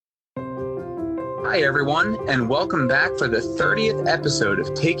Hi, everyone, and welcome back for the 30th episode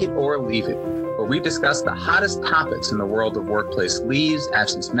of Take It or Leave It, where we discuss the hottest topics in the world of workplace leaves,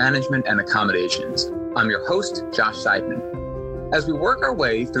 absence management, and accommodations. I'm your host, Josh Seidman. As we work our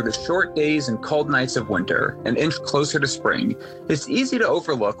way through the short days and cold nights of winter, an inch closer to spring, it's easy to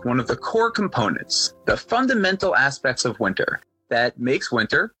overlook one of the core components, the fundamental aspects of winter that makes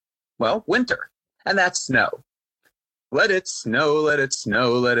winter, well, winter, and that's snow. Let it snow, let it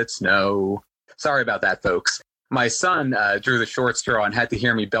snow, let it snow. Sorry about that, folks. My son drew the short straw and had to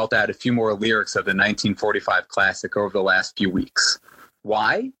hear me belt out a few more lyrics of the 1945 classic over the last few weeks.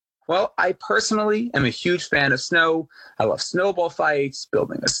 Why? Well, I personally am a huge fan of snow. I love snowball fights,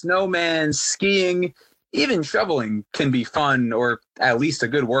 building a snowman, skiing, even shoveling can be fun or at least a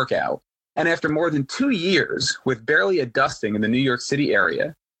good workout. And after more than 2 years with barely a dusting in the New York City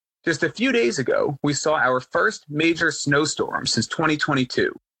area, just a few days ago, we saw our first major snowstorm since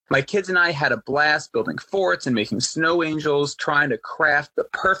 2022. My kids and I had a blast building forts and making snow angels, trying to craft the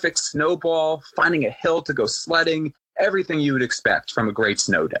perfect snowball, finding a hill to go sledding, everything you would expect from a great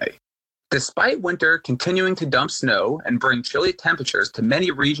snow day. Despite winter continuing to dump snow and bring chilly temperatures to many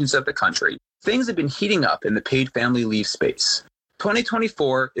regions of the country, things have been heating up in the paid family leave space.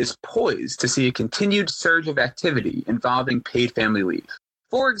 2024 is poised to see a continued surge of activity involving paid family leave.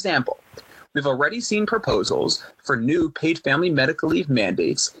 For example, we've already seen proposals for new paid family medical leave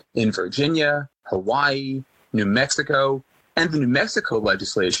mandates in Virginia, Hawaii, New Mexico, and the New Mexico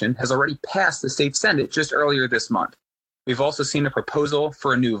legislation has already passed the state Senate just earlier this month. We've also seen a proposal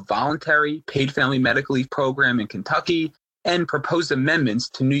for a new voluntary paid family medical leave program in Kentucky and proposed amendments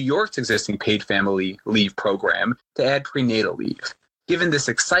to New York's existing paid family leave program to add prenatal leave. Given this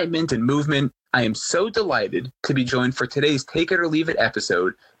excitement and movement, I am so delighted to be joined for today's Take It or Leave It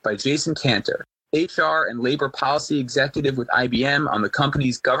episode by Jason Kanter, HR and Labor Policy Executive with IBM on the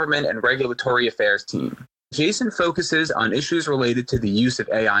company's Government and Regulatory Affairs team. Jason focuses on issues related to the use of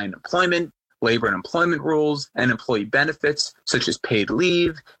AI in employment, labor and employment rules, and employee benefits such as paid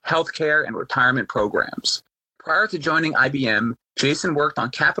leave, healthcare, and retirement programs. Prior to joining IBM, Jason worked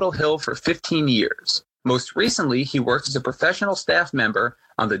on Capitol Hill for 15 years. Most recently, he worked as a professional staff member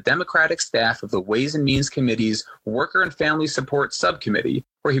on the Democratic staff of the Ways and Means Committee's Worker and Family Support Subcommittee,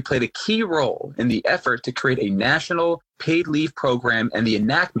 where he played a key role in the effort to create a national paid leave program and the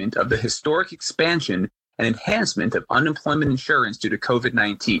enactment of the historic expansion and enhancement of unemployment insurance due to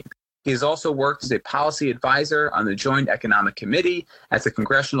COVID-19. He has also worked as a policy advisor on the Joint Economic Committee at the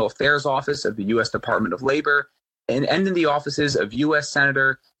Congressional Affairs Office of the U.S. Department of Labor, and in the offices of U.S.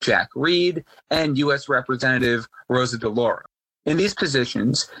 Senator Jack Reed and U.S. Representative Rosa DeLauro. In these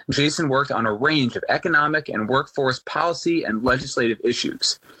positions, Jason worked on a range of economic and workforce policy and legislative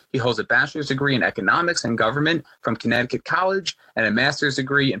issues. He holds a bachelor's degree in economics and government from Connecticut College and a master's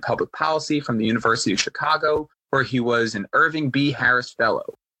degree in public policy from the University of Chicago, where he was an Irving B. Harris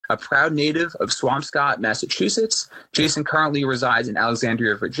Fellow. A proud native of Swampscott, Massachusetts, Jason currently resides in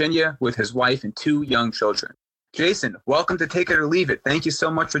Alexandria, Virginia, with his wife and 2 young children. Jason, welcome to Take It or Leave It. Thank you so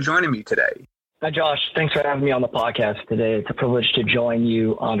much for joining me today. Hi, Josh. Thanks for having me on the podcast today. It's a privilege to join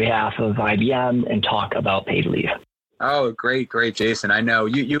you on behalf of IBM and talk about paid leave. Oh, great, Jason. I know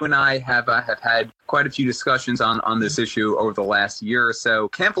you and I have had quite a few discussions on this issue over the last year or so.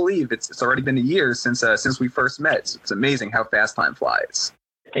 Can't believe it's already been a year since we first met. It's amazing how fast time flies.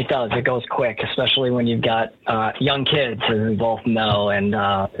 It does. It goes quick, especially when you've got young kids, as we both know, and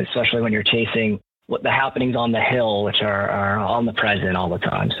especially when you're chasing the happenings on the Hill, which are omnipresent all the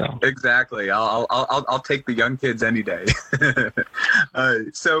time. So exactly, I'll take the young kids any day.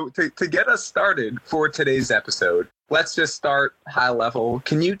 So to get us started for today's episode, let's just start high level.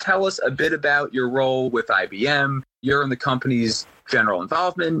 Can you tell us a bit about your role with IBM? You're in the company's general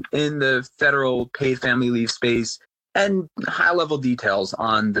involvement in the federal paid family leave space, and high level details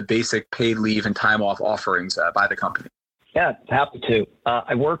on the basic paid leave and time off offerings by the company. Yeah, happy to.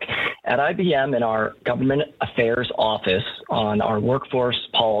 I work at IBM in our government affairs office on our workforce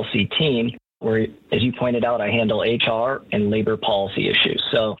policy team, where, as you pointed out, I handle HR and labor policy issues.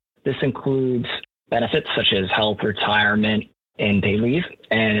 So this includes benefits such as health, retirement, and paid leave.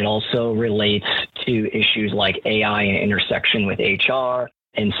 And it also relates to issues like AI and intersection with HR.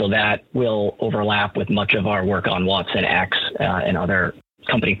 And so that will overlap with much of our work on Watson X and other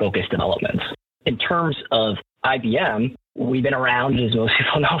company-focused developments. In terms of IBM, we've been around, as most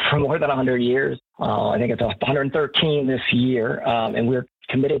people know, for more than 100 years. I think it's 113 this year. And we're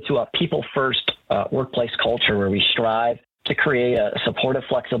committed to a people-first workplace culture where we strive to create a supportive,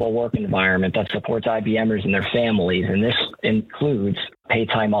 flexible work environment that supports IBMers and their families. And this includes paid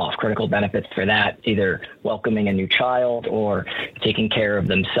time off, critical benefits for that, either welcoming a new child or taking care of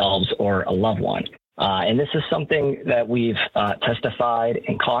themselves or a loved one. And this is something that we've testified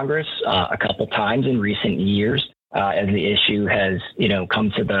in Congress a couple times in recent years as the issue has,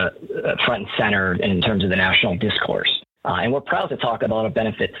 come to the front and center in terms of the national discourse. And we're proud to talk about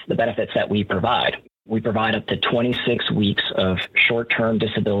the benefits that we provide. We provide up to 26 weeks of short-term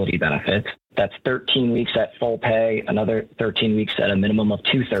disability benefits. That's 13 weeks at full pay, another 13 weeks at a minimum of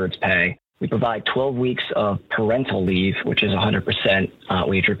 2/3 pay. We provide 12 weeks of parental leave, which is 100%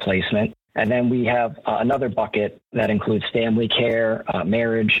 wage replacement. And then we have another bucket that includes family care,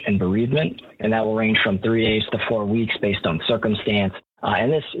 marriage, and bereavement. And that will range from 3 days to 4 weeks based on circumstance.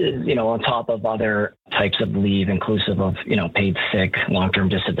 And this is, on top of other types of leave, inclusive of, paid sick, long-term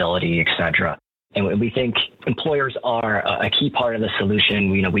disability, et cetera. And we think employers are a key part of the solution.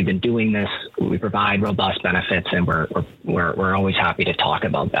 We've been doing this. We provide robust benefits, and we're always happy to talk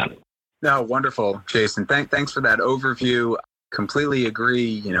about them. No, wonderful, Jason. Thanks for that overview. Completely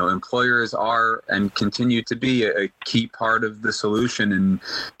agree. Employers are and continue to be a key part of the solution in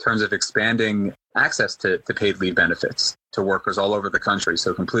terms of expanding access to paid leave benefits to workers all over the country.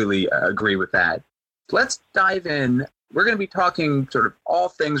 So completely agree with that. Let's dive in. We're going to be talking sort of all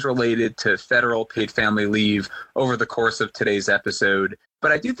things related to federal paid family leave over the course of today's episode.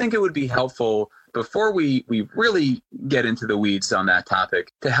 But I do think it would be helpful before we really get into the weeds on that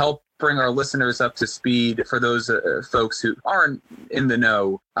topic to help bring our listeners up to speed for those folks who aren't in the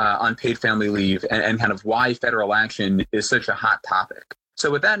know on paid family leave and kind of why federal action is such a hot topic. So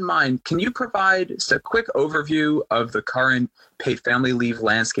with that in mind, can you provide just a quick overview of the current paid family leave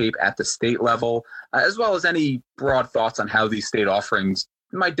landscape at the state level, as well as any broad thoughts on how these state offerings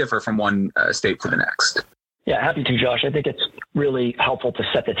might differ from one state to the next? Yeah, happy to, Josh. I think it's really helpful to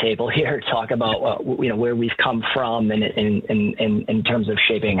set the table here, talk about where we've come from and in terms of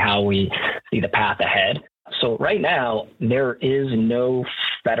shaping how we see the path ahead. So right now, there is no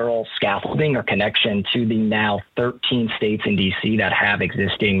federal scaffolding or connection to the now 13 states in D.C. that have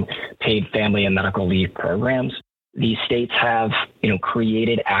existing paid family and medical leave programs. These states have,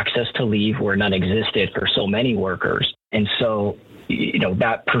 created access to leave where none existed for so many workers. And so,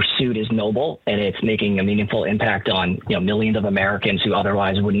 that pursuit is noble, and it's making a meaningful impact on, millions of Americans who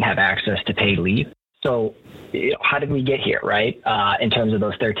otherwise wouldn't have access to paid leave. So how did we get here, right, in terms of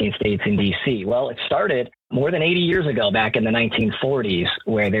those 13 states in D.C.? Well, it started more than 80 years ago, back in the 1940s,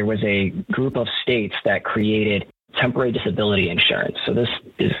 where there was a group of states that created temporary disability insurance. So this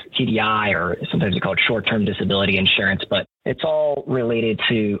is TDI, or sometimes it's called short-term disability insurance, but it's all related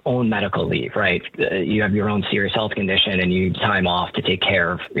to own medical leave, right? You have your own serious health condition and you need time off to take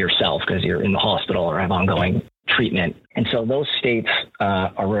care of yourself because you're in the hospital or have ongoing treatment. And so those states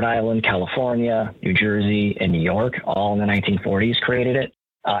are Rhode Island, California, New Jersey, and New York, all in the 1940s created it.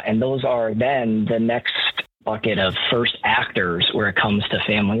 And those are then the next bucket of first actors where it comes to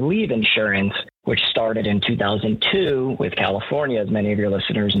family leave insurance, which started in 2002 with California, as many of your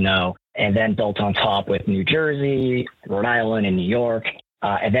listeners know, and then built on top with New Jersey, Rhode Island, and New York.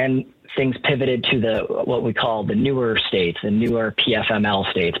 And then things pivoted to what we call the newer states, the newer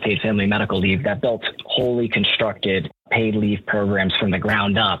PFML states, paid family medical leave, that built wholly constructed paid leave programs from the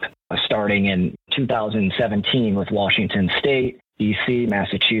ground up, starting in 2017 with Washington State, DC,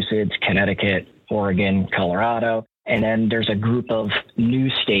 Massachusetts, Connecticut, Oregon, Colorado. And then there's a group of new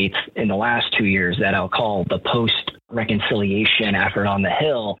states in the last 2 years that I'll call the post-reconciliation effort on the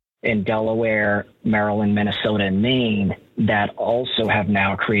Hill in Delaware, Maryland, Minnesota, and Maine that also have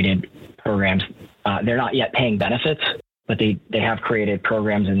now created programs. They're not yet paying benefits, but they have created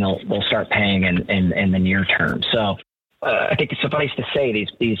programs, and they'll start paying in the near term. So I think it's suffice to say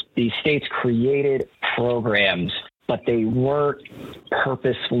these states created programs, but they weren't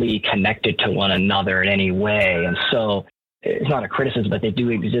purposefully connected to one another in any way. And so it's not a criticism, but they do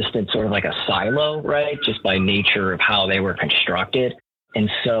exist in sort of like a silo, right? Just by nature of how they were constructed. And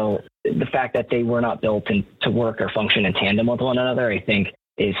so the fact that they were not built to work or function in tandem with one another, I think,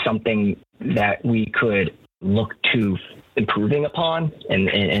 is something that we could look to improving upon.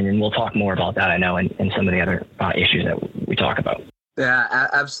 And we'll talk more about that, I know, in some of the other issues that we talk about. Yeah,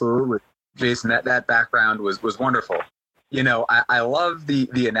 absolutely. Jason, that background was wonderful. I love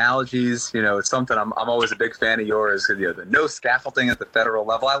the analogies. It's something I'm always a big fan of yours. The no scaffolding at the federal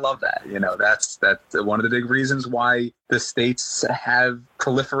level. I love that. That's one of the big reasons why the states have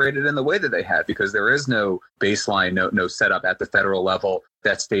proliferated in the way that they have, because there is no baseline, no setup at the federal level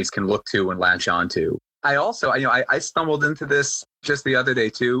that states can look to and latch onto. I stumbled into this just the other day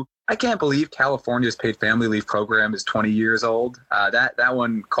too. I can't believe California's paid family leave program is 20 years old. That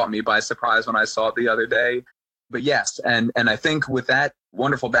one caught me by surprise when I saw it the other day. But yes, and I think with that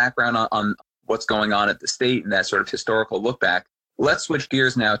wonderful background on what's going on at the state and that sort of historical look back, let's switch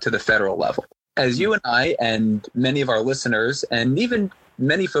gears now to the federal level. As you and I and many of our listeners, and even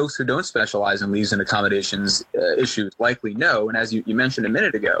many folks who don't specialize in leaves and accommodations issues likely know, and as you mentioned a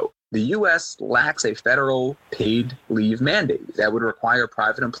minute ago, the U.S. lacks a federal paid leave mandate that would require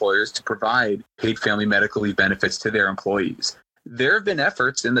private employers to provide paid family medical leave benefits to their employees. There have been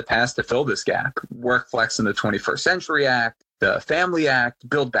efforts in the past to fill this gap. WorkFlex in the 21st Century Act, the Family Act,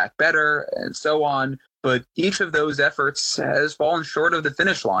 Build Back Better, and so on. But each of those efforts has fallen short of the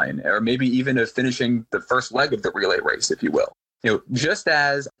finish line, or maybe even of finishing the first leg of the relay race, if you will. Just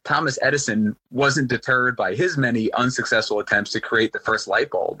as Thomas Edison wasn't deterred by his many unsuccessful attempts to create the first light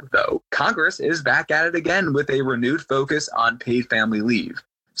bulb, though, Congress is back at it again with a renewed focus on paid family leave.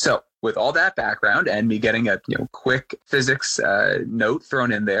 So with all that background and me getting a quick physics note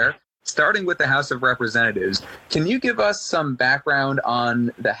thrown in there, starting with the House of Representatives, can you give us some background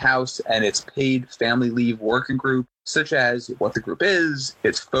on the House and its paid family leave working group, such as what the group is,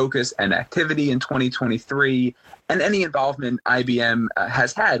 its focus and activity in 2023, and any involvement IBM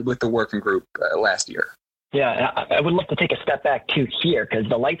has had with the working group last year? Yeah, I would love to take a step back too here, because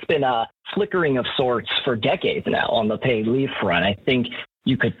the light's been flickering of sorts for decades now on the paid leave front. I think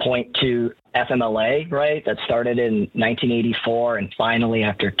you could point to FMLA, right? That started in 1984, and finally,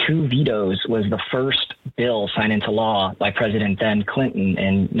 after 2 vetoes, was the first bill signed into law by President then Clinton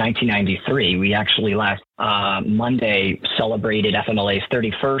in 1993. We actually last Monday celebrated FMLA's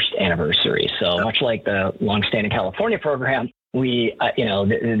 31st anniversary. So much like the longstanding California program, we,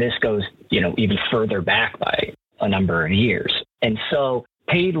 this goes, even further back by a number of years. And so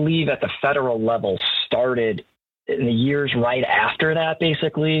paid leave at the federal level started in the years right after that,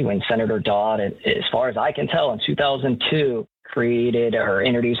 basically, when Senator Dodd, as far as I can tell, in 2002, created or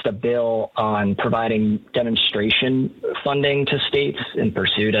introduced a bill on providing demonstration funding to states in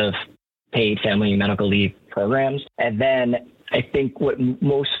pursuit of paid family medical leave programs. And then I think what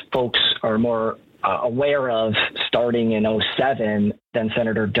most folks are more aware of, starting in 2007, then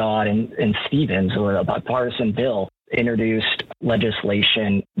Senator Dodd and Stevens, or a bipartisan bill, introduced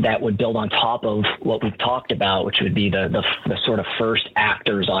legislation that would build on top of what we've talked about, which would be the sort of first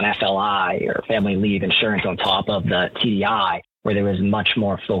actors on FLI, or family leave insurance, on top of the TDI, where there was much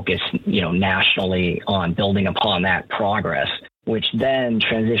more focus, nationally on building upon that progress, which then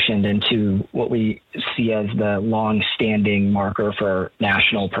transitioned into what we see as the long-standing marker for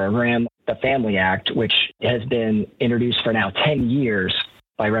national program, the Family Act, which has been introduced for now 10 years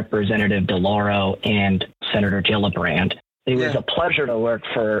by Representative DeLauro and Senator Gillibrand. It was a pleasure to work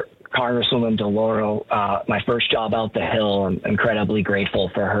for Congresswoman DeLauro. My first job out the Hill. I'm incredibly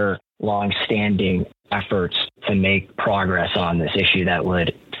grateful for her long-standing efforts to make progress on this issue that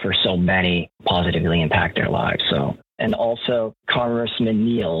would, for so many, positively impact their lives. And also Congressman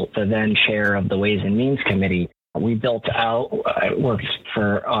Neal, the then chair of the Ways and Means Committee. We built out, I worked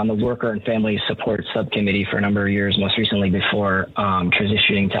on the Worker and Family Support Subcommittee for a number of years, most recently before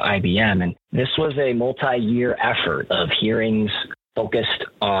transitioning to IBM. And this was a multi-year effort of hearings focused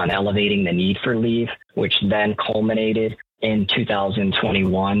on elevating the need for leave, which then culminated in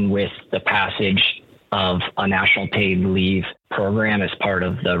 2021 with the passage of a national paid leave program as part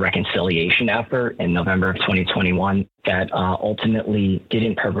of the reconciliation effort in November of 2021 that ultimately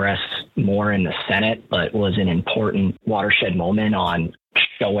didn't progress more in the Senate, but was an important watershed moment on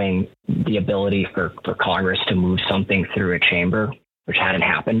showing the ability for Congress to move something through a chamber, which hadn't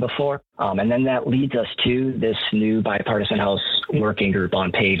happened before. And then that leads us to this new bipartisan House working group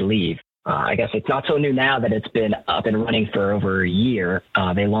on paid leave. I guess it's not so new now that it's been up and running for over a year.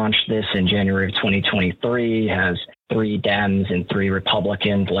 They launched this in January of 2023, has 3 Dems and 3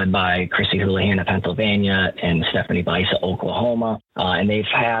 Republicans, led by Chrissy Houlihan of Pennsylvania and Stephanie Bice of Oklahoma. And they've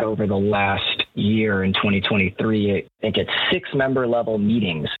had, over the last year in 2023, I think it's 6 member level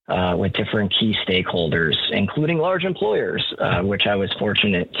meetings with different key stakeholders, including large employers, which I was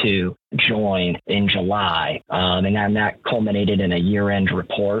fortunate to join in July. And then that culminated in a year-end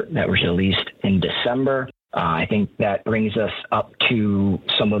report that was released in December. I think that brings us up to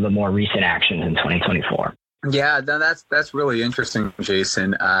some of the more recent actions in 2024. Yeah, that's really interesting,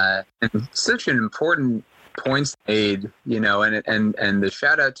 Jason. And such an important points made, and the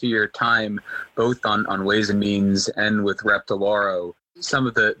shout out to your time, both on Ways and Means and with Rep. DeLauro. some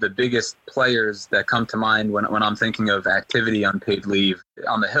of the biggest players that come to mind when I'm thinking of activity unpaid leave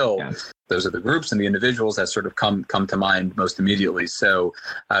on the Hill. Yeah. Those are the groups and the individuals that sort of come to mind most immediately. So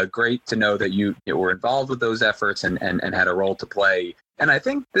great to know that you were involved with those efforts and had a role to play. And I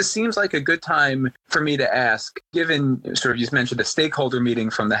think this seems like a good time for me to ask, given sort of you mentioned the stakeholder meeting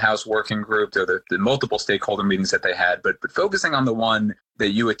from the House Working Group, or the multiple stakeholder meetings that they had, but focusing on the one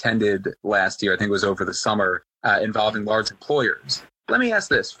that you attended last year, I think it was over the summer, involving large employers. Let me ask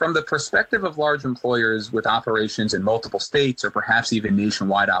this, from the perspective of large employers with operations in multiple states or perhaps even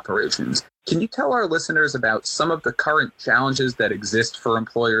nationwide operations, can you tell our listeners about some of the current challenges that exist for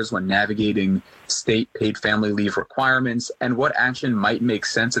employers when navigating state paid family leave requirements and what action might make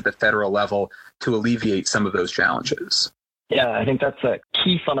sense at the federal level to alleviate some of those challenges? Yeah, I think that's a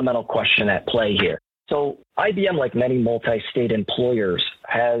key fundamental question at play here. So IBM, like many multi-state employers,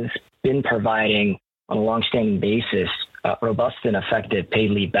 has been providing on a longstanding basis robust and effective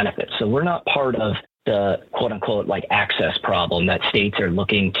paid leave benefits. So we're not part of the quote unquote like access problem that states are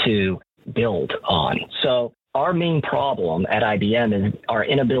looking to build on. So our main problem at IBM is our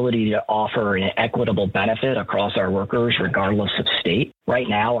inability to offer an equitable benefit across our workers, regardless of state. Right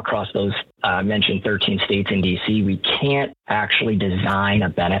now, across those mentioned 13 states in DC, we can't actually design a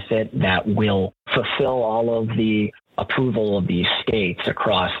benefit that will fulfill all of the approval of these states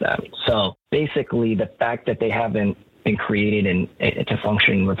across them. So basically, the fact that they haven't been created and to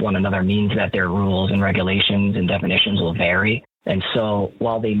function with one another means that their rules and regulations and definitions will vary. And so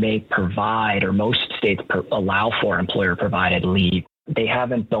while they may provide, or most states allow for employer provided leave, they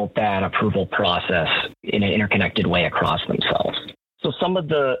haven't built that approval process in an interconnected way across themselves. So some of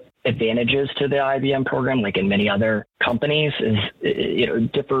the advantages to the IBM program, like in many other companies, is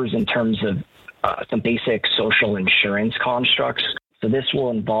it differs in terms of some basic social insurance constructs. So this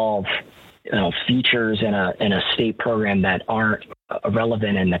will involve features in a state program that aren't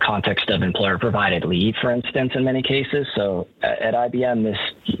relevant in the context of employer provided leave, for instance, in many cases. So at IBM,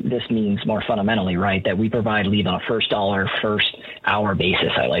 this means more fundamentally, right, that we provide leave on a first dollar, first hour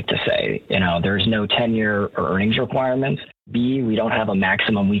basis, I like to say. There's no tenure or earnings requirements. B, we don't have a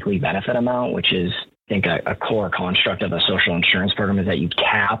maximum weekly benefit amount, which is, I think, a core construct of a social insurance program, is that you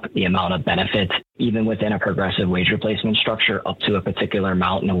cap the amount of benefits, even within a progressive wage replacement structure, up to a particular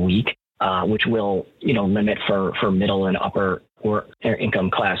amount in a week. Which will, limit for middle and upper or income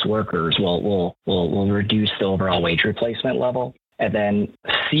class workers will reduce the overall wage replacement level. And then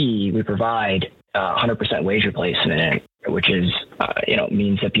C, we provide 100% wage replacement, which is,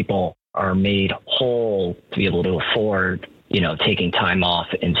 means that people are made whole to be able to afford, taking time off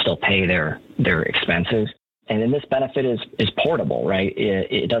and still pay their expenses. And then this benefit is portable, right?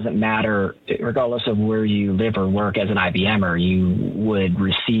 It doesn't matter, regardless of where you live or work as an IBMer, you would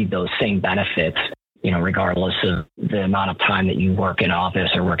receive those same benefits, regardless of the amount of time that you work in office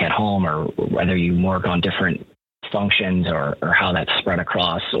or work at home, or whether you work on different functions or how that's spread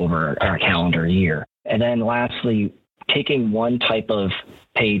across over a calendar year. And then lastly, taking one type of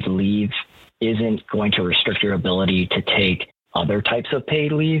paid leave isn't going to restrict your ability to take other types of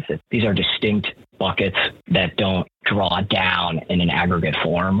paid leave. These are distinct buckets that don't draw down in an aggregate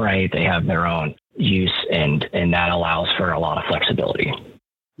form, right? They have their own use, and that allows for a lot of flexibility.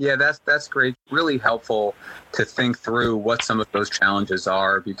 Yeah, that's great. Really helpful to think through what some of those challenges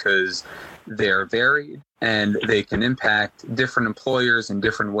are, because they're varied and they can impact different employers in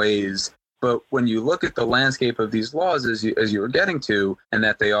different ways. But when you look at the landscape of these laws, as you were getting to, and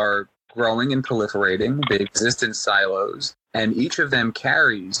that they are growing and proliferating, they exist in silos, and each of them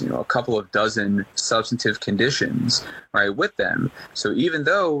carries, a couple of dozen substantive conditions, right, with them. So even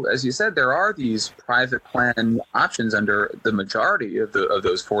though, as you said, there are these private plan options under the majority of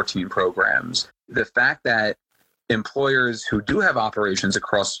those 14 programs, the fact that employers who do have operations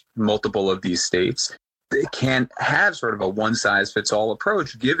across multiple of these states, they can't have sort of a one-size-fits-all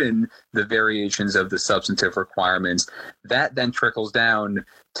approach given the variations of the substantive requirements. That then trickles down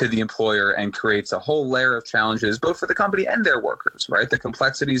to the employer and creates a whole layer of challenges, both for the company and their workers, right? The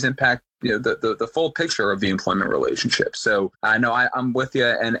complexities impact the full picture of the employment relationship. So I know I'm with you.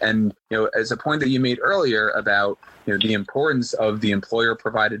 And as a point that you made earlier about the importance of the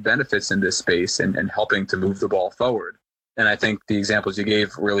employer-provided benefits in this space and helping to move the ball forward. And I think the examples you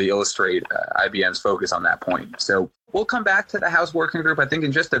gave really illustrate IBM's focus on that point. So we'll come back to the House Working Group, I think,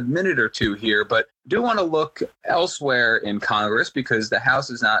 in just a minute or two here, but do want to look elsewhere in Congress, because the House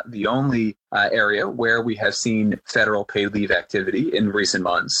is not the only area where we have seen federal paid leave activity in recent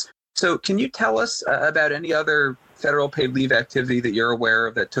months. So can you tell us about any other federal paid leave activity that you're aware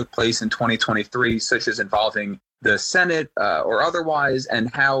of that took place in 2023, such as involving the Senate or otherwise,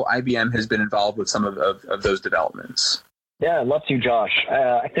 and how IBM has been involved with some of those developments? Yeah, I'd love to, Josh.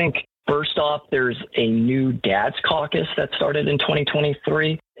 I think first off, there's a new Dads Caucus that started in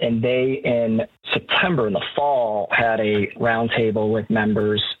 2023, and they, in September, in the fall, had a roundtable with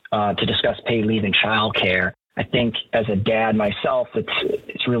members to discuss paid leave and childcare. I think as a dad myself,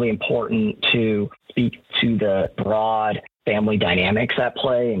 it's really important to speak to the broad family dynamics at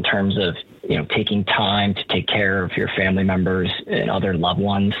play in terms of, taking time to take care of your family members and other loved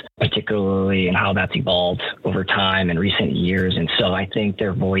ones, particularly in how that's evolved over time in recent years. And so I think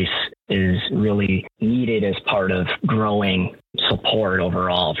their voice is really needed as part of growing support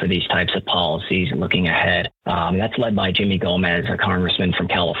overall for these types of policies and looking ahead. That's led by Jimmy Gomez, a congressman from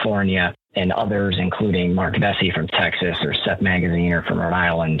California, and others, including Mark Vesey from Texas or Seth Magaziner from Rhode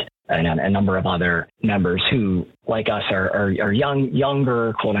Island, and a number of other members who, like us, are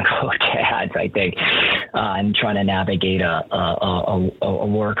younger, quote unquote, dads, I think, and trying to navigate a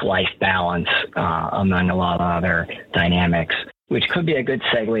work-life balance among a lot of other dynamics, which could be a good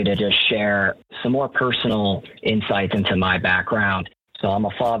segue to just share some more personal insights into my background. So I'm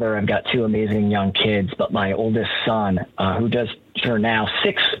a father. I've got two amazing young kids, but my oldest son, who does turn now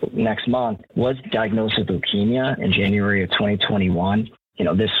 6 next month, was diagnosed with leukemia in January of 2021. He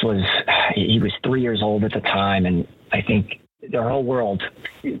was 3 years old at the time, and I think their whole world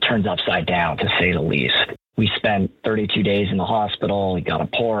turns upside down, to say the least. We spent 32 days in the hospital. We got a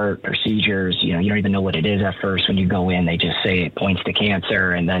port, procedures. You don't even know what it is at first. When you go in, they just say it points to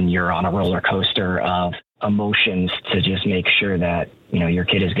cancer, and then you're on a roller coaster of emotions to just make sure that, your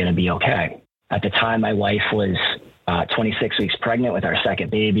kid is going to be okay. At the time, my wife was 26 weeks pregnant with our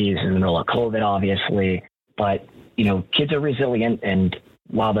second baby. This is in the middle of COVID, obviously. But, kids are resilient, and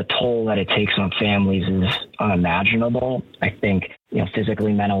while the toll that it takes on families is unimaginable, I think,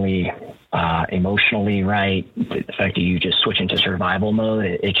 physically, mentally, emotionally, right, the fact that you just switch into survival mode,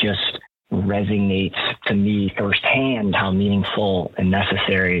 it just resonates to me firsthand how meaningful and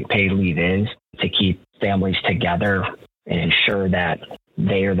necessary paid leave is to keep families together and ensure that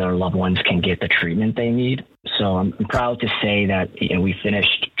they or their loved ones can get the treatment they need. So I'm proud to say that we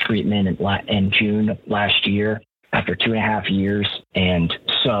finished treatment in June of last year, after 2.5 years. And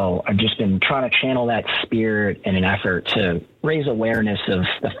so I've just been trying to channel that spirit in an effort to raise awareness of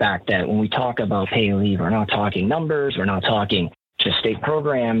the fact that when we talk about paid leave, we're not talking numbers, we're not talking just state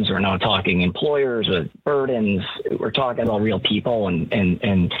programs, we're not talking employers with burdens, we're talking about real people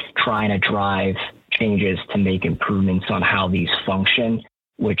and trying to drive changes to make improvements on how these function,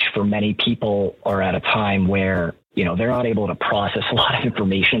 which for many people are at a time where they're not able to process a lot of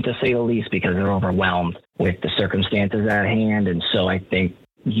information, to say the least, because they're overwhelmed with the circumstances at hand. And so I think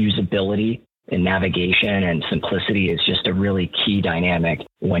usability and navigation and simplicity is just a really key dynamic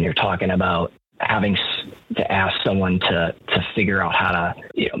when you're talking about having to ask someone to figure out how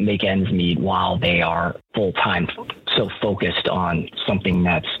to make ends meet while they are full-time so focused on something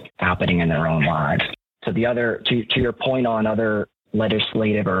that's happening in their own lives. So the other, to your point on other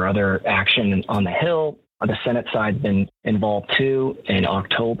legislative or other action on the Hill, the Senate side's been involved too. In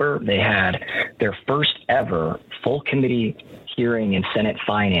October, they had their first ever full committee hearing in Senate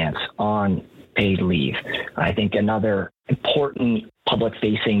Finance on paid leave. I think another important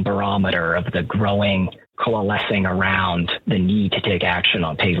public-facing barometer of the growing coalescing around the need to take action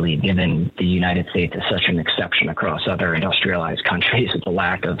on paid leave, given the United States is such an exception across other industrialized countries with the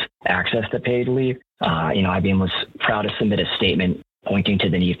lack of access to paid leave. IBM was proud to submit a statement pointing to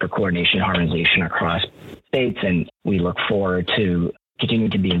the need for coordination and harmonization across states, and we look forward to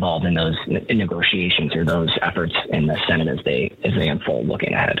continuing to be involved in those negotiations or those efforts in the Senate as they unfold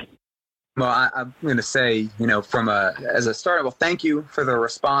looking ahead. Well, I'm going to say, as a start, well, thank you for the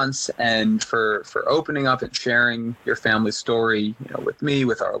response and for opening up and sharing your family story, with me,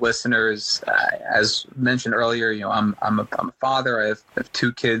 with our listeners. As mentioned earlier, I'm a father. I have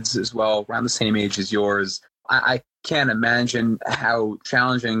 2 kids as well, around the same age as yours. I can't imagine how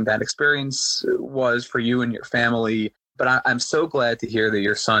challenging that experience was for you and your family. But I'm so glad to hear that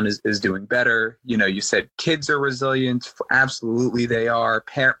your son is doing better. You said kids are resilient. Absolutely, they are.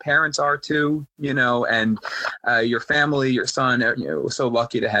 Parents are too, and your family, your son, so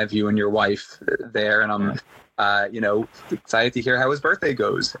lucky to have you and your wife there. And I'm, excited to hear how his birthday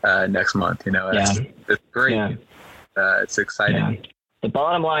goes next month. It's great. Yeah. It's exciting. Yeah. The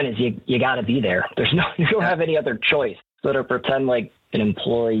bottom line is you got to be there. You don't have any other choice. So to pretend like an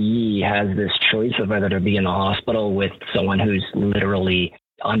employee has this choice of whether to be in the hospital with someone who's literally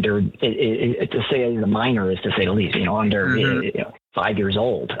under, to say the minor is to say the least, under 5 years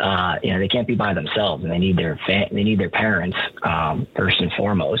old. They can't be by themselves, and they need their parents first and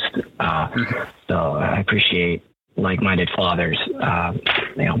foremost. So I appreciate like-minded fathers,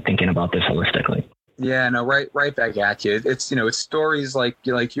 thinking about this holistically. Yeah, no, right back at you. It's, it's stories like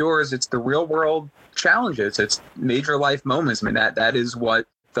yours. It's the real world challenges. It's major life moments. I mean, that is what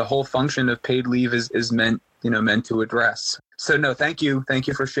the whole function of paid leave is meant to address. So no, thank you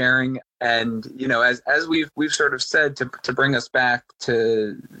for sharing. And as we've sort of said, to bring us back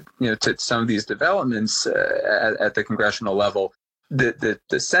to to some of these developments at the congressional level. The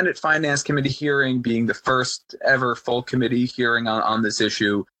Senate Finance Committee hearing being the first ever full committee hearing on this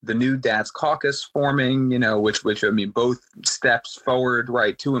issue, the new DATS caucus forming, which I mean, both steps forward,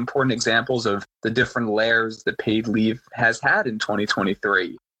 right? Two important examples of the different layers that paid leave has had in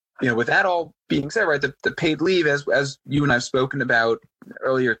 2023. With that all being said, right, the paid leave, as you and I've spoken about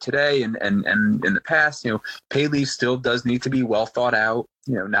earlier today and in the past, paid leave still does need to be well thought out,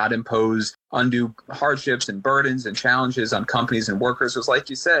 not impose undue hardships and burdens and challenges on companies and workers. Because like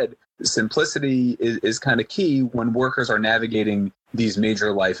you said, simplicity is kind of key when workers are navigating these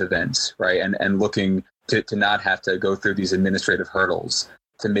major life events, right? And looking to not have to go through these administrative hurdles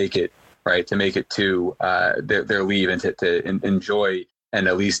to make it to their leave and to enjoy and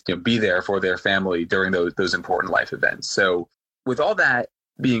at least be there for their family during those important life events. So with all that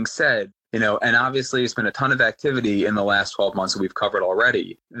being said, and obviously it's been a ton of activity in the last 12 months that we've covered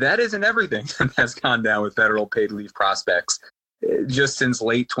already. That isn't everything that's gone down with federal paid leave prospects just since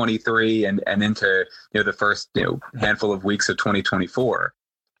late 23 and into the first handful of weeks of 2024.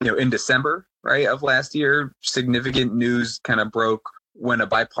 In December, right, of last year, significant news kind of broke when a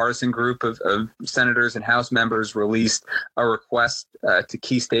bipartisan group of senators and House members released a request to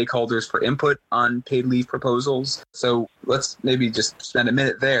key stakeholders for input on paid leave proposals. So let's maybe just spend a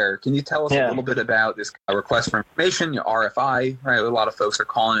minute there. Can you tell us a little bit about this request for information, RFI, right? A lot of folks are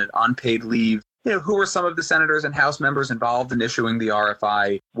calling it on paid leave. Who were some of the senators and House members involved in issuing the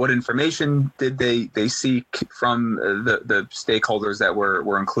RFI? What information did they seek from the stakeholders that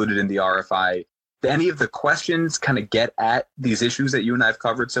were included in the RFI? Do any of the questions kind of get at these issues that you and I have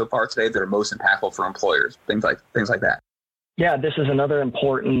covered so far today that are most impactful for employers? Things like that. Yeah, this is another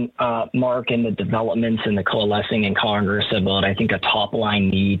important mark in the developments in the coalescing in Congress about, I think, a top line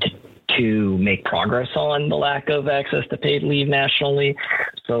need to make progress on the lack of access to paid leave nationally.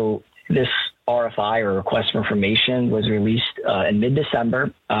 So this RFI, or request for information, was released in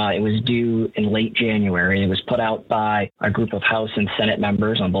mid-December. It was due in late January. It was put out by a group of House and Senate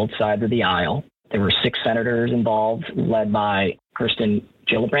members on both sides of the aisle. There were 6 senators involved, led by Kirsten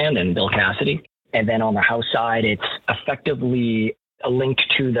Gillibrand and Bill Cassidy. And then on the House side, it's effectively a link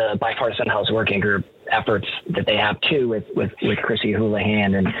to the bipartisan House working group efforts that they have too with Chrissy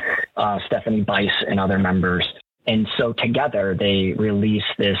Houlihan and Stephanie Bice and other members. And so together they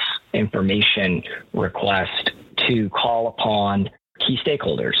released this information request to call upon key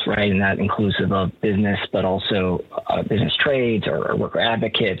stakeholders, right? And that inclusive of business, but also business trades or worker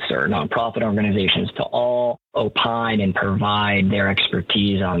advocates or nonprofit organizations to all opine and provide their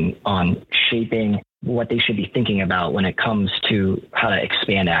expertise on shaping what they should be thinking about when it comes to how to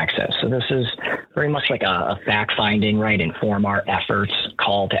expand access. So this is very much like a fact finding, right? Inform our efforts,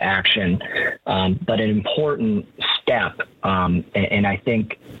 call to action, but an important step. And I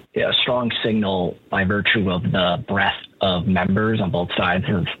think a strong signal by virtue of the breadth of members on both sides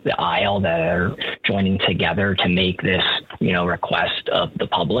of the aisle that are joining together to make this, request of the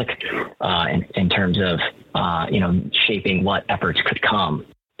public in terms of, shaping what efforts could come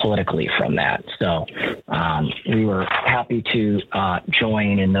politically from that. So we were happy to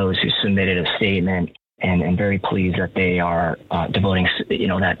join in those who submitted a statement and very pleased that they are devoting,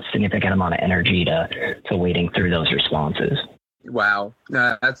 that significant amount of energy to wading through those responses. Wow.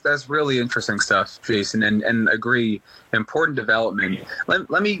 That's really interesting stuff, Jason, and agree. Important development.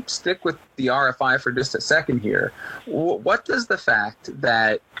 Let me stick with the RFI for just a second here. What does the fact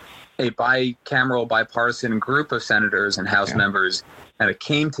that a bicameral, bipartisan group of senators and House members kind of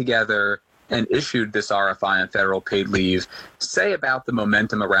came together and issued this RFI on federal paid leave say about the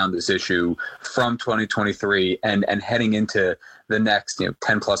momentum around this issue from 2023 and heading into the next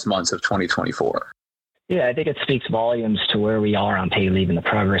 10 plus months of 2024? Yeah, I think it speaks volumes to where we are on paid leave and the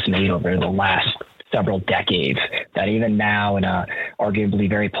progress made over the last several decades, that even now in a arguably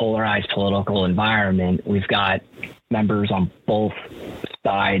very polarized political environment, we've got members on both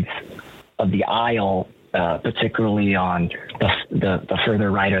sides of the aisle, particularly on the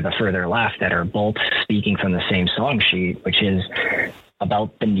further right or the further left, that are both speaking from the same song sheet, which is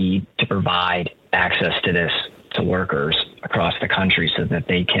about the need to provide access to this to workers across the country so that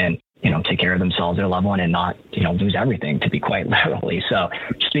they can take care of themselves, their loved one, and not, lose everything, to be quite literally. So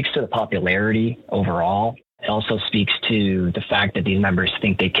it speaks to the popularity overall. It also speaks to the fact that these members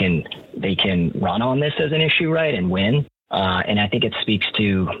think they can run on this as an issue, right, and win. And I think it speaks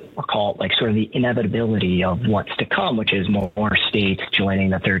to, we'll call it like sort of the inevitability of what's to come, which is more states joining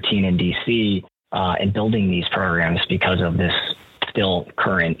the 13 in DC and building these programs because of this still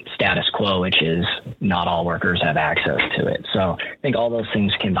current status quo, which is not all workers have access to it. So I think all those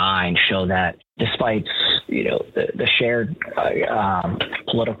things combined show that despite, the shared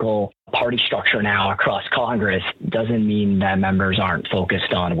political party structure now across Congress, doesn't mean that members aren't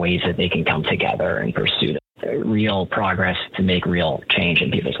focused on ways that they can come together and pursue real progress to make real change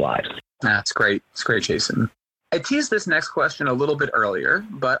in people's lives. That's great. It's great, Jason. I teased this next question a little bit earlier,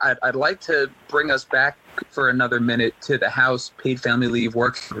 but I'd like to bring us back for another minute to the House Paid Family Leave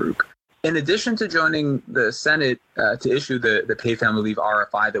Working Group. In addition to joining the Senate to issue the Paid Family Leave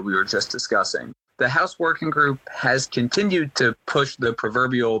RFI that we were just discussing, the House Working Group has continued to push the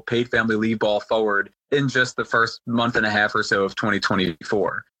proverbial paid family leave ball forward in just the first month and a half or so of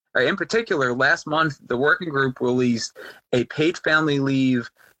 2024. In particular, last month, the working group released a paid family leave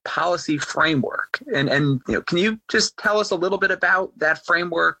policy framework. And can you just tell us a little bit about that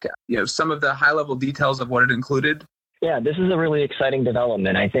framework, some of the high level details of what it included? Yeah, this is a really exciting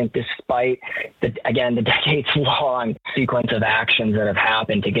development. I think despite the decades-long sequence of actions that have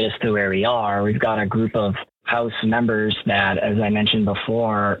happened to get us to where we are, we've got a group of House members that, as I mentioned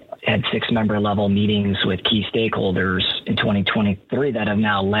before, had 6-member level meetings with key stakeholders in 2023 that have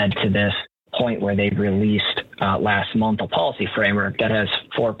now led to this point where they've released last month a policy framework that has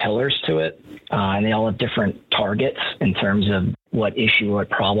 4 pillars to it. And they all have different targets in terms of what issue or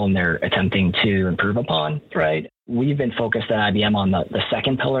problem they're attempting to improve upon, right? We've been focused at IBM on the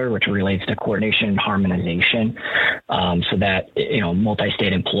second pillar, which relates to coordination and harmonization, so that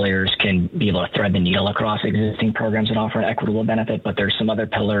multi-state employers can be able to thread the needle across existing programs and offer an equitable benefit. But there's some other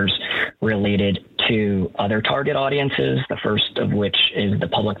pillars related to other target audiences, the first of which is the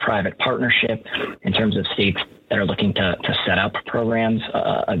public-private partnership in terms of states that are looking to set up programs.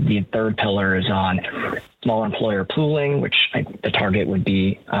 The third pillar is on small employer pooling, which the target would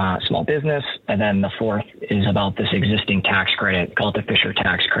be small business. And then the fourth is about this existing tax credit, called the Fisher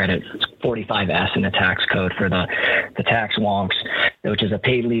tax credit. It's 45S in the tax code for the tax wonks, which is a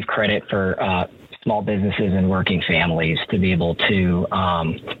paid leave credit for small businesses and working families to be able to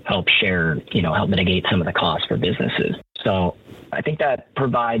help mitigate some of the costs for businesses. So I think that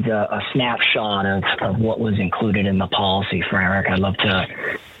provides a snapshot of what was included in the policy framework. I'd love to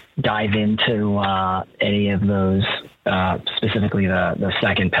dive into any of those, specifically the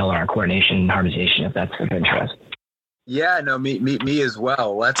second pillar on coordination and harmonization, if that's of interest. Yeah, no, me as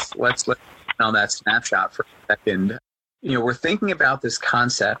well. Let's on that snapshot for a second. We're thinking about this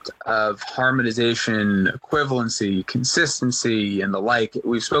concept of harmonization, equivalency, consistency, and the like.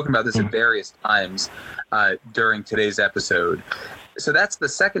 We've spoken about this at various times during today's episode. So that's the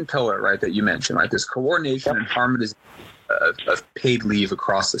second pillar, right, that you mentioned, right? This coordination and harmonization of paid leave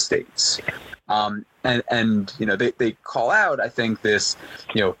across the states. And they call out, I think, this,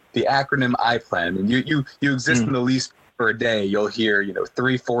 the acronym I-Plan. And you exist in the least for a day, you'll hear,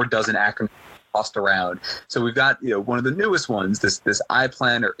 3-4 dozen acronyms tossed around. So we've got, one of the newest ones, this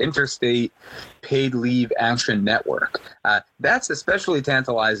I-Plan or Interstate Paid Leave Action Network. That's especially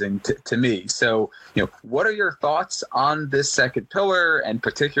tantalizing to me. So, what are your thoughts on this second pillar and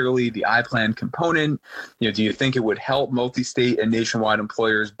particularly the I-Plan component? Do you think it would help multi-state and nationwide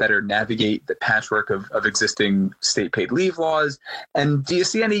employers better navigate the patchwork of existing state paid leave laws? And do you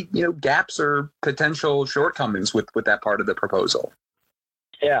see any, gaps or potential shortcomings with that part of the proposal?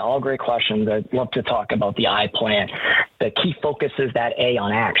 Yeah, all great questions. I'd love to talk about the I-Plan. The key focus is that A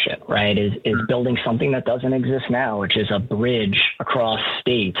on action, right, is building something that doesn't exist now, which is a bridge across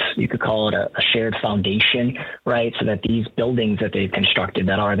states. You could call it a shared foundation, right, so that these buildings that they've constructed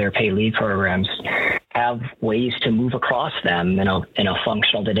that are their paid leave programs have ways to move across them in a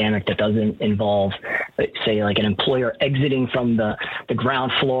functional dynamic that doesn't involve, say, like an employer exiting from the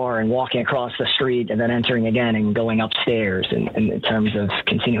ground floor and walking across the street and then entering again and going upstairs in terms of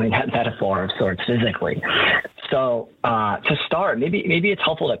continuing that metaphor of sorts physically. So to start, maybe it's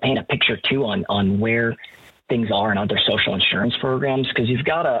helpful to paint a picture too on where things are in other social insurance programs, because you've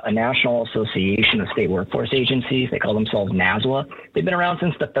got a National Association of State Workforce Agencies. They call themselves NASWA. They've been around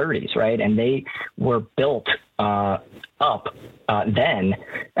since the 30s, right? And they were built up then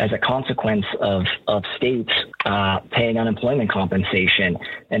as a consequence of states paying unemployment compensation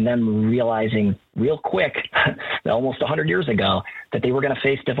and then realizing real quick, almost 100 years ago, that they were going to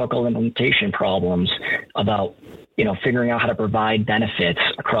face difficult implementation problems about figuring out how to provide benefits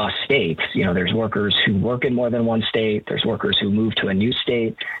across states. There's workers who work in more than one state. There's workers who move to a new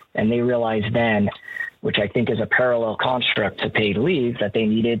state. And they realized then which I think is a parallel construct to paid leave, that they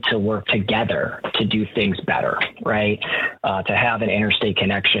needed to work together to do things better, right? To have an interstate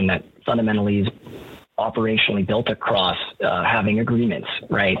connection that fundamentally is operationally built across having agreements,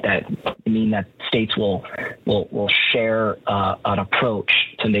 right? That mean that states will share an approach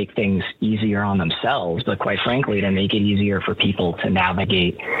to make things easier on themselves, but quite frankly, to make it easier for people to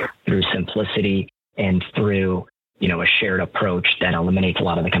navigate through simplicity and through a shared approach that eliminates a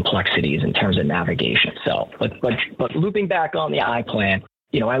lot of the complexities in terms of navigation. So, but looping back on the I plan,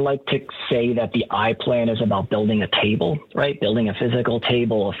 I like to say that the I plan is about building a table, right? Building a physical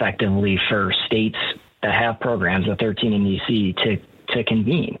table effectively for states that have programs, the 13 in DC, to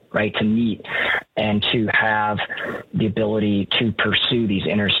convene, right? To meet and to have the ability to pursue these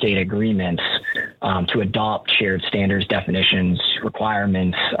interstate agreements, to adopt shared standards, definitions,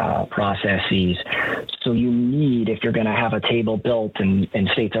 requirements, processes. So you need, if you're going to have a table built and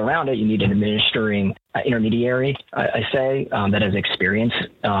states around it, you need an administering intermediary, I say, that has experience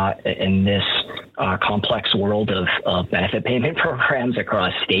in this complex world of benefit payment programs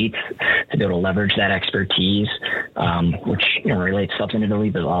across states to be able to leverage that expertise, which relates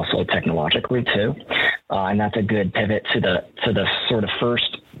substantively but also technologically too. And that's a good pivot to the sort of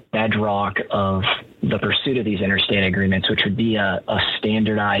first bedrock of the pursuit of these interstate agreements, which would be a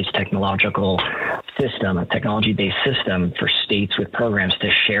standardized technological system, a technology-based system for states with programs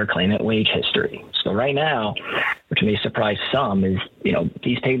to share claimant wage history. So right now, which may surprise some, is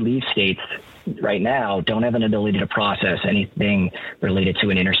these paid leave states right now don't have an ability to process anything related to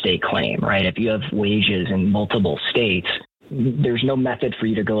an interstate claim, right? If you have wages in multiple states, there's no method for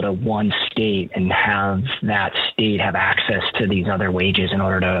you to go to one state and have that state have access to these other wages in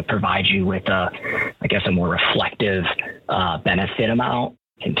order to provide you with a more reflective benefit amount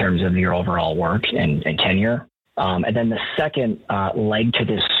in terms of your overall work and tenure. And then the second leg to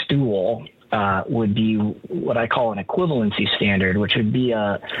this stool would be what I call an equivalency standard, which would be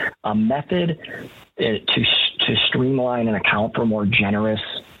a method to streamline and account for more generous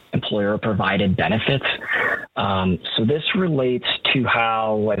employer-provided benefits. So this relates to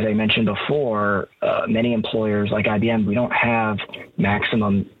how, as I mentioned before, many employers like IBM, we don't have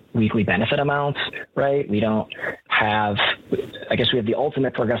maximum weekly benefit amounts, right? We don't have, we have the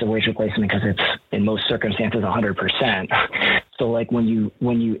ultimate progressive wage replacement because it's in most circumstances 100%. So like when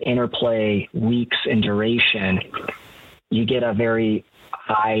you interplay weeks and duration, you get a very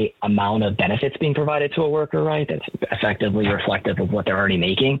high amount of benefits being provided to a worker, right? That's effectively reflective of what they're already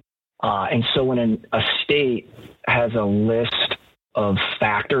making. And so when a state has a list of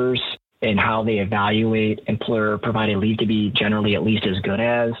factors in how they evaluate employer-provided leave to be generally at least as good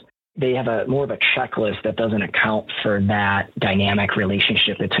as, they have more of a checklist that doesn't account for that dynamic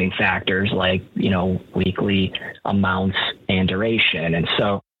relationship between factors like, weekly amounts and duration. And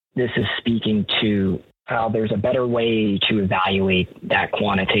so this is speaking to how there's a better way to evaluate that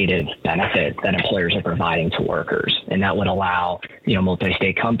quantitative benefit that employers are providing to workers. And that would allow,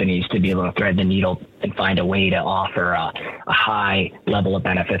 multi-state companies to be able to thread the needle and find a way to offer a high level of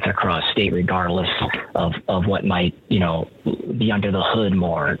benefits across state, regardless of what might, be under the hood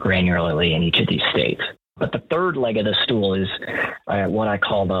more granularly in each of these states. But the third leg of the stool is what I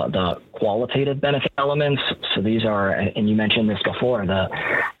call the qualitative benefit elements. So these are, and you mentioned this before, the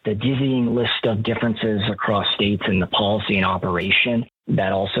dizzying list of differences across states in the policy and operation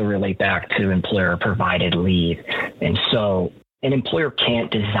that also relate back to employer-provided leave. And so an employer can't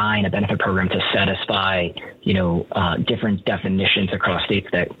design a benefit program to satisfy, different definitions across states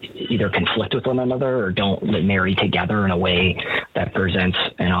that either conflict with one another or don't marry together in a way that presents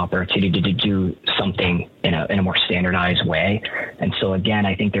an opportunity to do something in a more standardized way. And so again,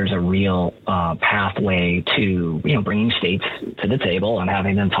 I think there's a real pathway to, bringing states to the table and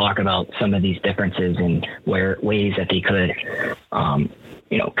having them talk about some of these differences and ways that they could,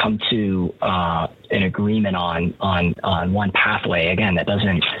 come to an agreement on one pathway, again, that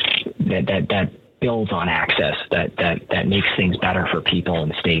builds on access, that makes things better for people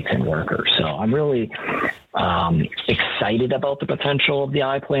and states and workers. So I'm really excited about the potential of the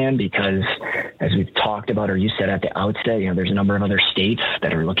I plan because, as we've talked about, or you said at the outset, there's a number of other states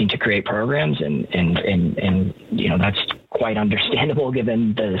that are looking to create programs, and that's quite understandable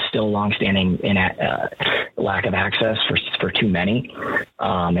given the still longstanding lack of access for too many.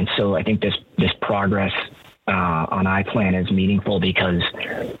 And so I think this progress on iPlan is meaningful because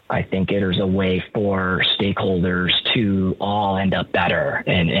I think it is a way for stakeholders to all end up better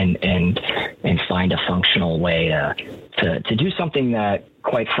and find a functional way to do something that,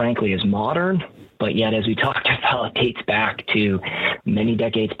 quite frankly, is modern, but yet, as we talked about, dates back to many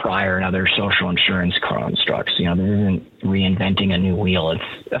decades prior in other social insurance constructs. This isn't reinventing a new wheel.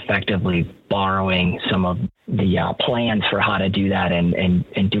 It's effectively borrowing some of the plans for how to do that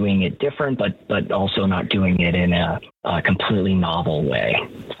and doing it different, but also not doing it in a completely novel way.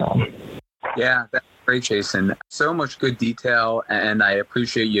 So. Yeah, that's great, Jason. So much good detail, and I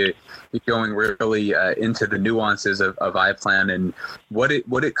appreciate you going really into the nuances of iPlan and what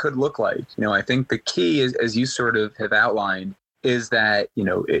it could look like. I think the key is, as you sort of have outlined, is that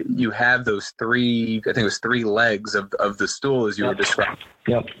you have those three, I think it was three legs of the stool, as you were describing.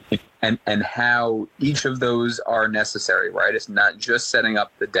 Yep. And how each of those are necessary, right? It's not just setting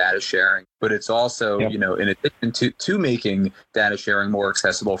up the data sharing, but it's also, in addition to making data sharing more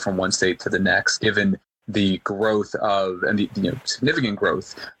accessible from one state to the next, given the growth of and the significant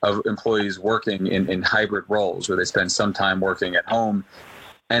growth of employees working in hybrid roles where they spend some time working at home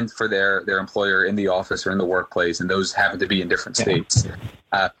and for their employer in the office or in the workplace, and those happen to be in different states.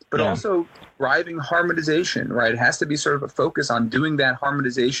 But also driving harmonization, right? It has to be sort of a focus on doing that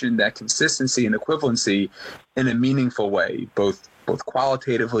harmonization, that consistency and equivalency in a meaningful way, both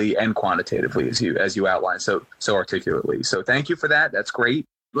qualitatively and quantitatively, as you outlined so articulately. So thank you for that. That's great.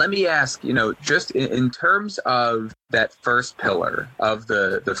 Let me ask, just in terms of that first pillar of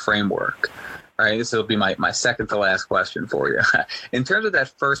the framework, right? This will be my second to last question for you. In terms of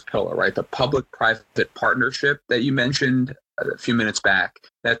that first pillar, right, the public-private partnership that you mentioned a few minutes back,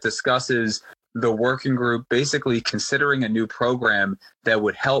 that discusses the working group basically considering a new program that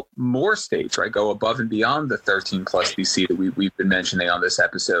would help more states, right, go above and beyond the 13 plus DC that we've been mentioning on this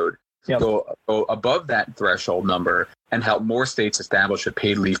episode, go above that threshold number and help more states establish a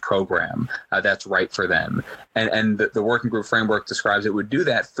paid leave program that's right for them. And the working group framework describes it would do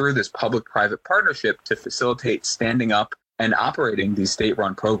that through this public-private partnership to facilitate standing up and operating these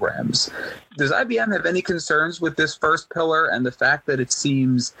state-run programs. Does IBM have any concerns with this first pillar and the fact that it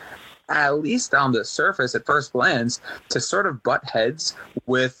seems, at least on the surface at first glance, to sort of butt heads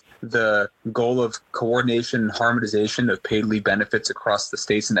with the goal of coordination and harmonization of paid leave benefits across the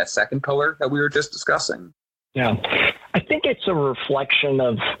states in that second pillar that we were just discussing? Yeah, I think it's a reflection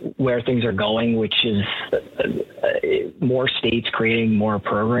of where things are going, which is more states creating more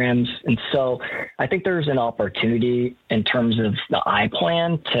programs. And so I think there's an opportunity in terms of the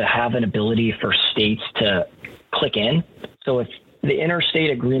iPlan to have an ability for states to click in. So if the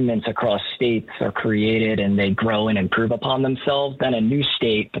interstate agreements across states are created and they grow and improve upon themselves, then a new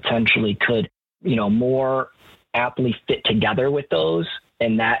state potentially could, more aptly fit together with those.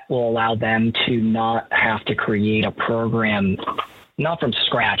 And that will allow them to not have to create a program, not from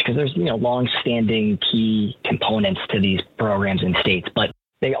scratch, because there's, long-standing key components to these programs in states, but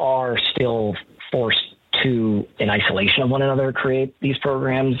they are still forced to, in isolation of one another, create these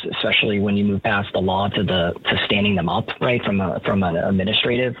programs, especially when you move past the law to standing them up, right, from an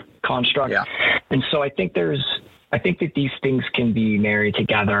administrative construct. Yeah. And so I think that these things can be married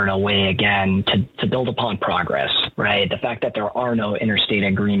together in a way, again, to build upon progress, right? The fact that there are no interstate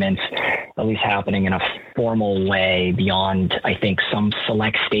agreements, at least happening in a formal way beyond, I think, some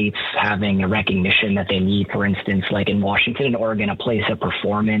select states having a recognition that they need, for instance, like in Washington and Oregon, a place of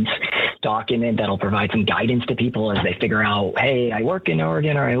performance document that'll provide some guidance to people as they figure out, hey, I work in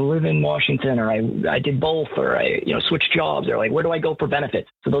Oregon, or I live in Washington, or I did both, or I switched jobs, or like, where do I go for benefits?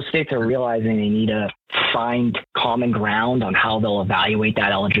 So those states are realizing they need to find common ground on how they'll evaluate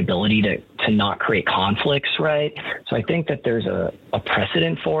that eligibility to not create conflicts, right? So I think that there's a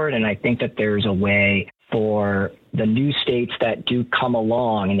precedent for it, and I think that there's a way for the new states that do come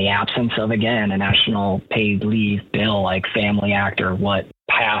along in the absence of, again, a national paid leave bill like Family Act or what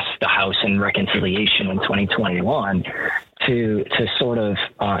passed the House in Reconciliation in 2021 to sort of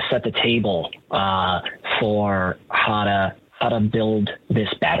set the table for how to build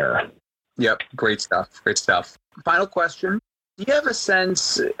this better. Yep. Great stuff. Final question. Do you have a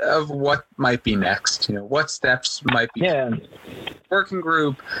sense of what might be next? What steps might be working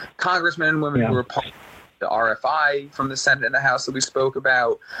group, congressmen and women who are part of the RFI from the Senate and the House that we spoke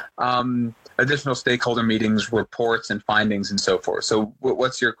about, additional stakeholder meetings, reports and findings and so forth. So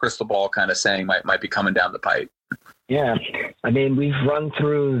what's your crystal ball kind of saying might be coming down the pipe? Yeah, I mean, we've run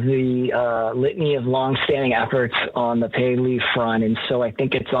through the litany of longstanding efforts on the paid leave front. And so I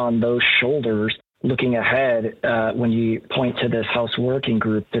think it's on those shoulders looking ahead when you point to this House working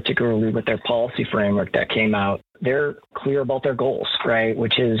group, particularly with their policy framework that came out. They're clear about their goals, right,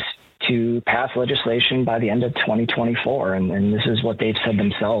 which is to pass legislation by the end of 2024. And this is what they've said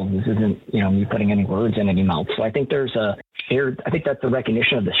themselves. This isn't, me putting any words in any mouth. So I think there's I think that's the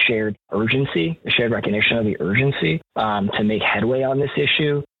recognition of the shared urgency, the shared recognition of the urgency to make headway on this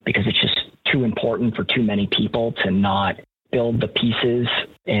issue, because it's just too important for too many people to not build the pieces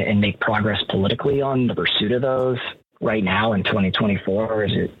and make progress politically on the pursuit of those right now in 2024? Or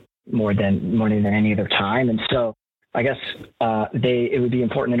is it more than any other time? And so I guess it would be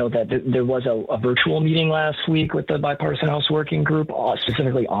important to note that there was a virtual meeting last week with the Bipartisan House Working Group,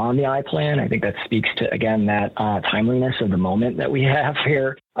 specifically on the I-Plan. I think that speaks to, again, that timeliness of the moment that we have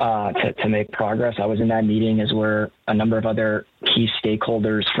here to make progress. I was in that meeting, as were a number of other key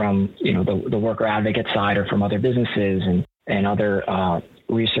stakeholders from, the worker advocate side or from other businesses and other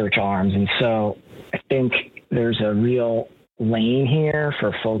research arms. And so I think there's a real lane here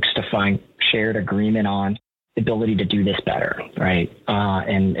for folks to find shared agreement on the ability to do this better, right?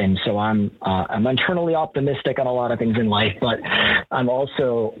 And so I'm internally optimistic on a lot of things in life, but I'm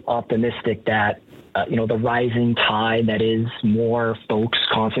also optimistic that the rising tide that is more folks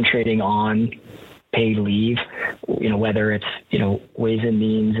concentrating on paid leave, whether it's Ways and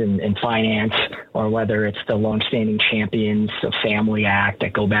Means and finance, or whether it's the longstanding champions of Family Act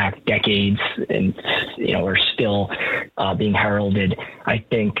that go back decades and are still being heralded. I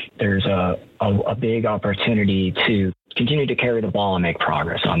think there's a big opportunity to continue to carry the ball and make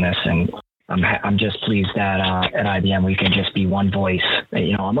progress on this. And I'm just pleased that at IBM we can just be one voice,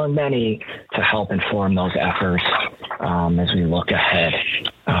 among many, to help inform those efforts as we look ahead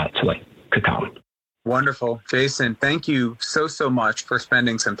to what could come. Wonderful. Jason, thank you so much for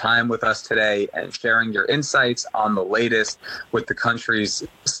spending some time with us today and sharing your insights on the latest with the country's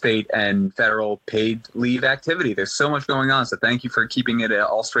state and federal paid leave activity. There's so much going on, so thank you for keeping it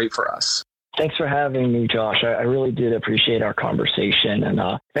all straight for us. Thanks for having me, Josh. I really did appreciate our conversation. And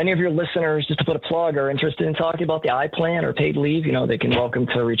if any of your listeners, just to put a plug, are interested in talking about the I-Plan or paid leave, they can welcome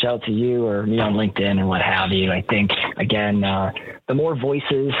to reach out to you or me on LinkedIn and what have you. I think, again, the more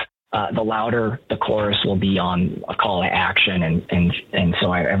voices, the louder the chorus will be on a call to action. And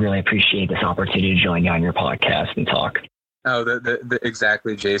so I really appreciate this opportunity to join you on your podcast and talk. Oh,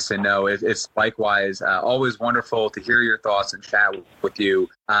 exactly, Jason. No, it's likewise always wonderful to hear your thoughts and chat with you.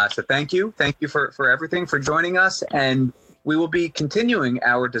 So thank you. Thank you for everything, for joining us. And we will be continuing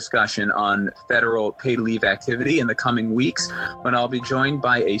our discussion on federal paid leave activity in the coming weeks, when I'll be joined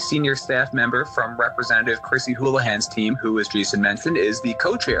by a senior staff member from Representative Chrissy Houlihan's team, who, as Jason mentioned, is the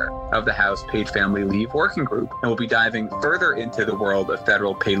co-chair of the House Paid Family Leave Working Group. And we'll be diving further into the world of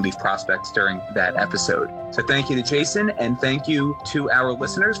federal paid leave prospects during that episode. So thank you to Jason, and thank you to our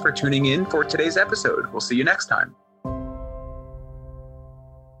listeners for tuning in for today's episode. We'll see you next time.